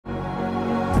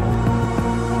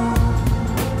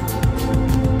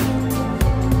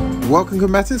Welcome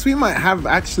combatants, we might have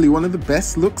actually one of the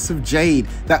best looks of Jade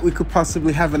that we could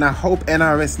possibly have, and I hope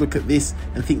NRS look at this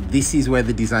and think this is where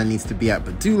the design needs to be at.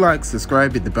 But do like,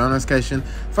 subscribe, hit the bell notification,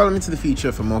 follow me to the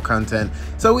future for more content.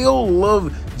 So we all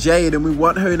love Jade and we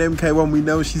want her in MK1. We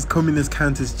know she's coming as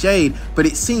Countess Jade, but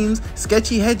it seems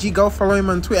Sketchy Hedgie, go follow him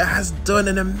on Twitter, has done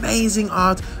an amazing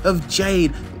art of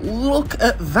Jade. Look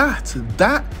at that.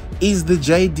 That is the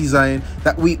Jade design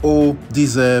that we all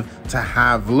deserve to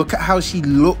have. Look at how she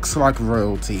looks like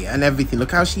royalty and everything.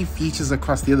 Look how she features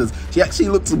across the others. She actually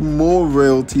looks more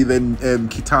royalty than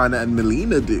Kitana and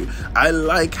Melina do. I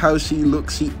like how she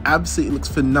looks. She absolutely looks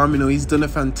phenomenal. He's done a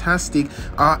fantastic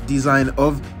art design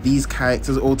of these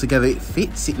characters all together. It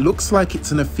fits. It looks like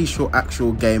it's an official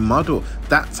actual game model.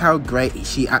 That's how great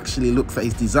she actually looks at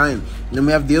his design. And then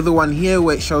we have the other one here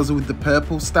where it shows her with the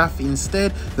purple staff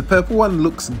instead. The purple one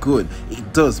looks good,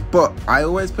 it does, but I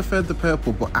always preferred the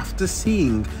purple. But after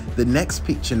seeing the next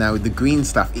picture now with the green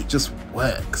stuff, it just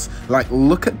works. Like,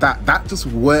 look at that. That just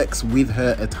works with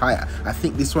her attire. I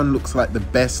think this one looks like the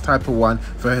best type of one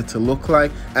for her to look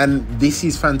like, and this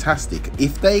is fantastic.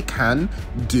 If they can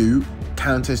do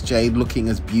Countess Jade looking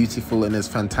as beautiful and as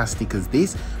fantastic as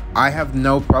this, I have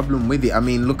no problem with it. I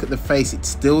mean, look at the face. It's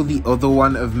still the other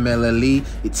one of Melanie.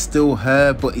 It's still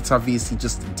her, but it's obviously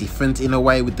just different in a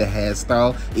way with the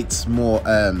hairstyle. It's more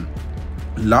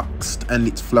locks and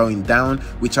it's flowing down,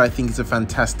 which I think is a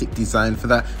fantastic design for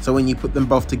that. So when you put them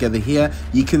both together here,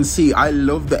 you can see I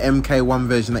love the MK1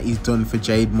 version that he's done for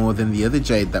Jade more than the other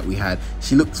Jade that we had.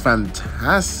 She looks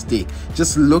fantastic.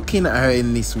 Just looking at her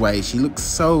in this way, she looks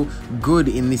so good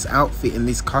in this outfit, in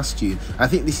this costume. I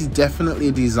think this is definitely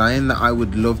a design that I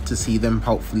would love to see them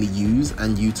hopefully use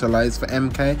and utilize for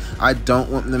MK. I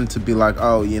don't want them to be like,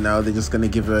 oh, you know, they're just going to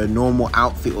give her a normal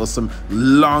outfit or some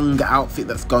long outfit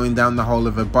that's going down the whole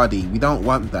of her body. We don't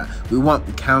want that. We want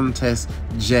the Countess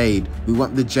Jade. We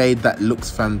want the Jade that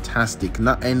looks fantastic,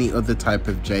 not any other type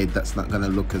of Jade that's not going to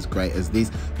look as great as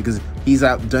this, because he's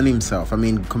outdone himself. I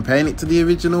mean, comparing it to the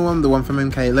original one, the one from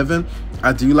MK11,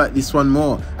 I do like this one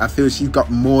more. I feel she's got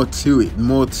more to it,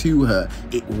 more to her.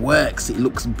 It works. It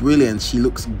looks brilliant. She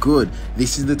looks good.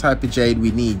 This is the type of Jade we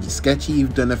need. Sketchy,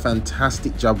 you've done a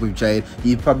fantastic job with Jade.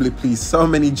 You've probably pleased so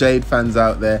many Jade fans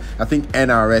out there. I think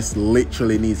NRS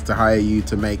literally needs to hire you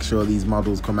to make sure these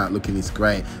models come out looking this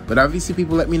great. But obviously,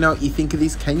 people, let me know what you think of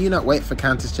this. Can you not wait for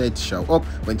Countess Jade to show up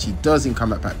when she does in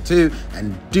Kombat Pack 2?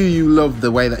 And do you love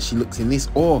the way that she looks in this,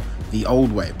 or the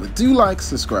old way? But do like,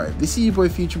 subscribe. This is your boy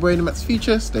Future Boy in the Matt's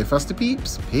Future. Stay faster,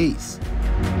 peeps. Peace.